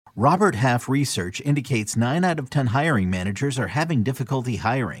Robert Half research indicates 9 out of 10 hiring managers are having difficulty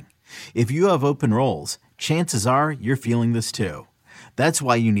hiring. If you have open roles, chances are you're feeling this too. That's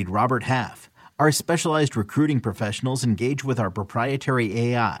why you need Robert Half. Our specialized recruiting professionals engage with our proprietary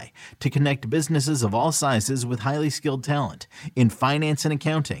AI to connect businesses of all sizes with highly skilled talent in finance and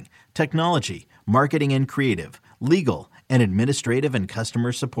accounting, technology, marketing and creative, legal, and administrative and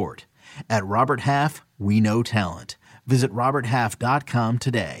customer support. At Robert Half, we know talent. Visit roberthalf.com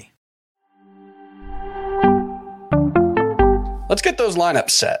today. Let's get those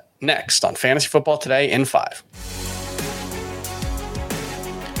lineups set next on Fantasy Football Today in 5.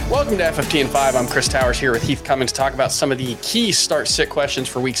 Welcome to FFT in 5. I'm Chris Towers here with Heath Cummins to talk about some of the key start-sit questions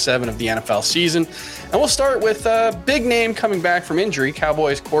for Week 7 of the NFL season. And we'll start with a big name coming back from injury,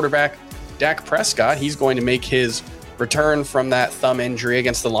 Cowboys quarterback Dak Prescott. He's going to make his return from that thumb injury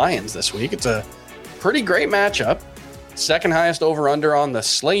against the Lions this week. It's a pretty great matchup. Second highest over-under on the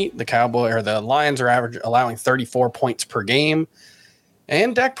slate. The Lions are allowing 34 points per game.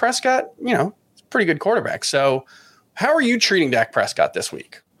 And Dak Prescott, pretty good quarterback. So how are you treating Dak Prescott this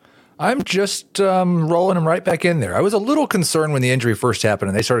week? I'm just rolling him right back in there. I was a little concerned when the injury first happened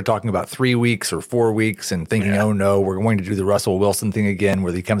and they started talking about 3 weeks or 4 weeks and thinking, oh no, we're going to do the Russell Wilson thing again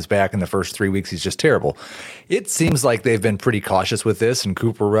where he comes back in the first 3 weeks. He's just terrible. It seems like they've been pretty cautious with this, and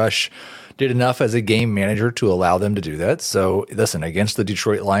Cooper Rush did enough as a game manager to allow them to do that. So listen, against the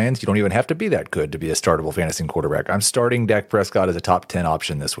Detroit Lions, you don't even have to be that good to be a startable fantasy quarterback. I'm starting Dak Prescott as a top 10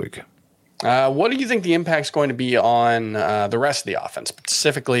 option this week. What do you think the impact's going to be on the rest of the offense,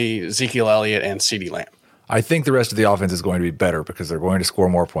 specifically Ezekiel Elliott and CeeDee Lamb? I think the rest of the offense is going to be better because they're going to score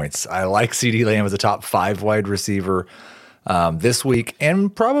more points. I like CeeDee Lamb as a top 5 wide receiver this week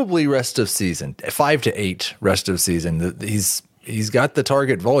and probably rest of season, 5 to 8 rest of season. He's got the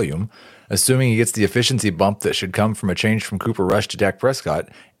target volume, assuming he gets the efficiency bump that should come from a change from Cooper Rush to Dak Prescott,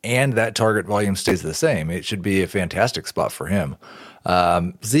 and that target volume stays the same. It should be a fantastic spot for him.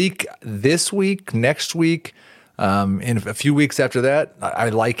 Zeke this week, next week, in a few weeks after that, I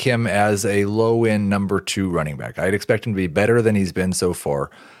like him as a low-end number 2 running back. I'd expect him to be better than he's been so far.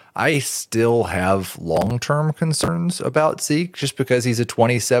 I still have long-term concerns about Zeke just because he's a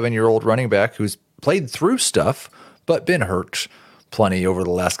 27-year-old running back who's played through stuff but been hurt plenty over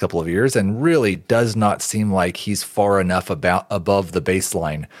the last couple of years and really does not seem like he's far enough above the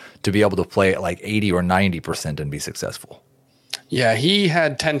baseline to be able to play at like 80 or 90% and be successful. Yeah, he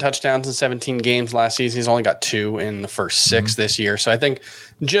had 10 touchdowns in 17 games last season. He's only got 2 in the first 6 this year. So I think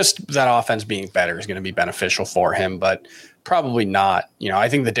just that offense being better is going to be beneficial for him, but probably not. I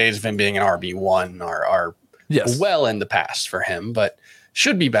think the days of him being an RB1 are well in the past for him, but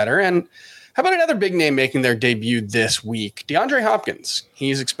should be better. And how about another big name making their debut this week? DeAndre Hopkins.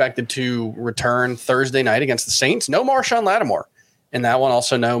 He's expected to return Thursday night against the Saints. No Marshawn Lattimore. And that one,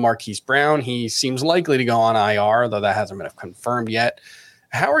 also no Marquise Brown. He seems likely to go on IR, though that hasn't been confirmed yet.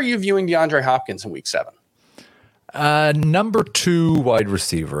 How are you viewing DeAndre Hopkins in Week 7? Number 2 wide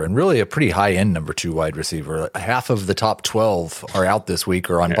receiver, and really a pretty high-end number 2 wide receiver. Half of the top 12 are out this week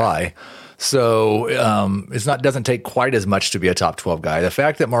or on bye. So doesn't take quite as much to be a top 12 guy. The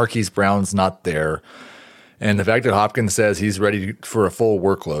fact that Marquise Brown's not there and the fact that Hopkins says he's ready for a full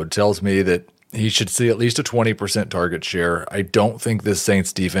workload tells me that he should see at least a 20% target share. I don't think this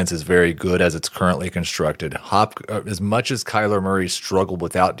Saints defense is very good as it's currently constructed. As much as Kyler Murray struggled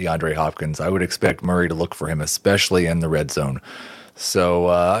without DeAndre Hopkins, I would expect Murray to look for him, especially in the red zone.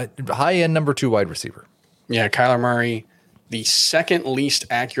 So high-end number 2 wide receiver. Yeah, Kyler Murray, the second least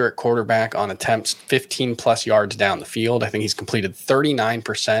accurate quarterback on attempts 15-plus yards down the field. I think he's completed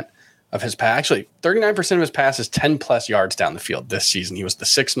 39% of his pass. Actually, 39% of his passes 10-plus yards down the field this season. He was the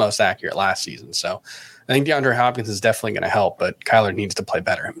 6th most accurate last season. So I think DeAndre Hopkins is definitely going to help, but Kyler needs to play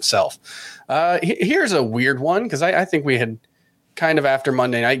better himself. Here's a weird one because I think we had kind of after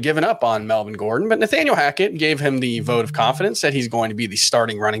Monday night given up on Melvin Gordon, but Nathaniel Hackett gave him the vote of confidence, said he's going to be the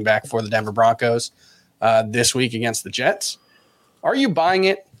starting running back for the Denver Broncos this week against the Jets. Are you buying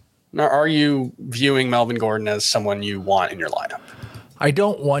it? Or are you viewing Melvin Gordon as someone you want in your lineup? I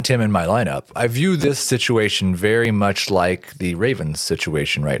don't want him in my lineup. I view this situation very much like the Ravens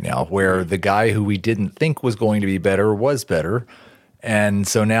situation right now, where the guy who we didn't think was going to be better was better. And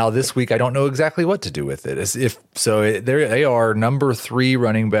so now this week, I don't know exactly what to do with it. They are number 3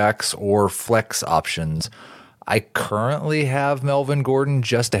 running backs or flex options. I currently have Melvin Gordon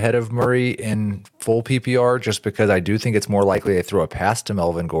just ahead of Murray in full PPR, just because I do think it's more likely they throw a pass to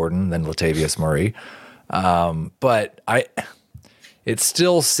Melvin Gordon than Latavius Murray. It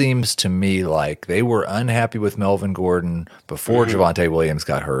still seems to me like they were unhappy with Melvin Gordon before Javonte Williams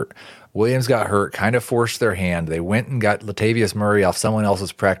got hurt. Williams got hurt, kind of forced their hand. They went and got Latavius Murray off someone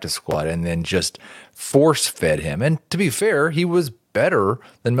else's practice squad and then just force-fed him. And to be fair, he was better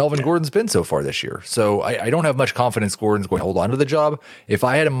than Melvin Gordon's been so far this year. So I don't have much confidence Gordon's going to hold on to the job. If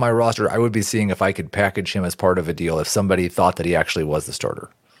I had him on my roster, I would be seeing if I could package him as part of a deal if somebody thought that he actually was the starter.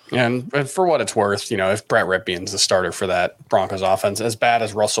 And for what it's worth, if Brett Rypien's the starter for that Broncos offense, as bad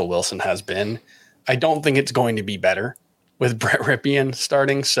as Russell Wilson has been, I don't think it's going to be better with Brett Rypien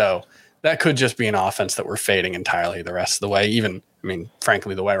starting. So that could just be an offense that we're fading entirely the rest of the way.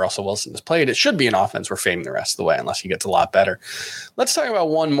 Frankly, the way Russell Wilson has played, it should be an offense we're fading the rest of the way unless he gets a lot better. Let's talk about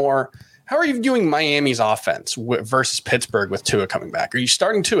one more. How are you viewing Miami's offense versus Pittsburgh with Tua coming back? Are you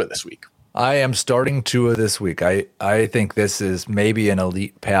starting Tua this week? I am starting Tua this week. I think this is maybe an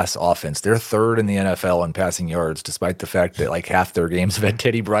elite pass offense. They're third in the NFL in passing yards, despite the fact that like half their games have had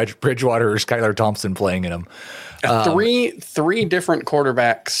Teddy Bridgewater or Skylar Thompson playing in them. Three different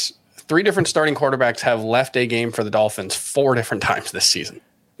quarterbacks. Three different starting quarterbacks have left a game for the Dolphins 4 different times this season.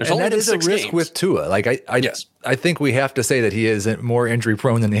 And that is a risk games. with Tua. I think we have to say that he is more injury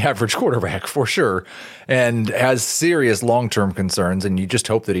prone than the average quarterback for sure, and has serious long-term concerns. And you just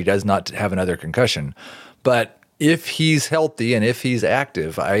hope that he does not have another concussion. But if he's healthy and if he's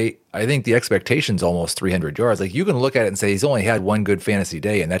active, I think the expectation's almost 300 yards. Like you can look at it and say he's only had one good fantasy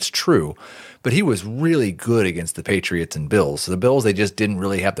day, and that's true. But he was really good against the Patriots and Bills. So the Bills, they just didn't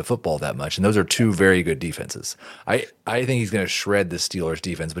really have the football that much. And those are two very good defenses. I think he's going to shred the Steelers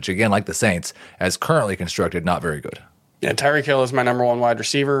defense, which again, like the Saints, as currently constructed, not very good. Yeah, Tyreek Hill is my number one wide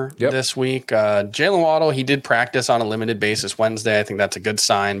receiver this week. Jalen Waddle, he did practice on a limited basis Wednesday. I think that's a good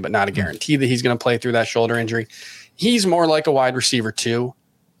sign, but not a guarantee that he's going to play through that shoulder injury. He's more like a wide receiver too,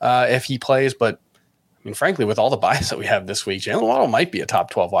 if he plays, but frankly, with all the buys that we have this week, Jalen Waddle might be a top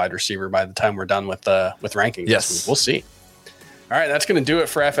 12 wide receiver by the time we're done with rankings. Yes. This week. We'll see. All right, that's going to do it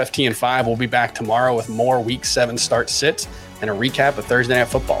for FFT and 5. We'll be back tomorrow with more Week 7 start sits and a recap of Thursday Night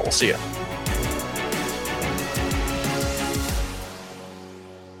Football. We'll see you.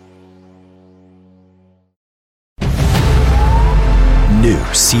 New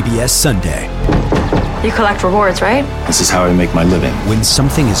CBS Sunday. You collect rewards, right? This is how I make my living. When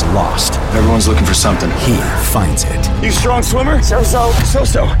something is lost, Everyone's looking for something. he finds it. You a strong swimmer? So-so.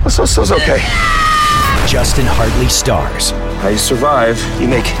 So-so's okay. Justin Hartley stars. How you survive, you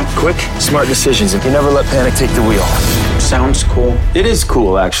make quick, smart decisions, and you never let panic take the wheel. Sounds cool. It is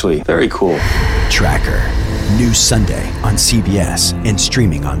cool, actually. Very cool. Tracker. New Sunday on CBS and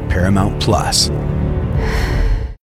streaming on Paramount Plus.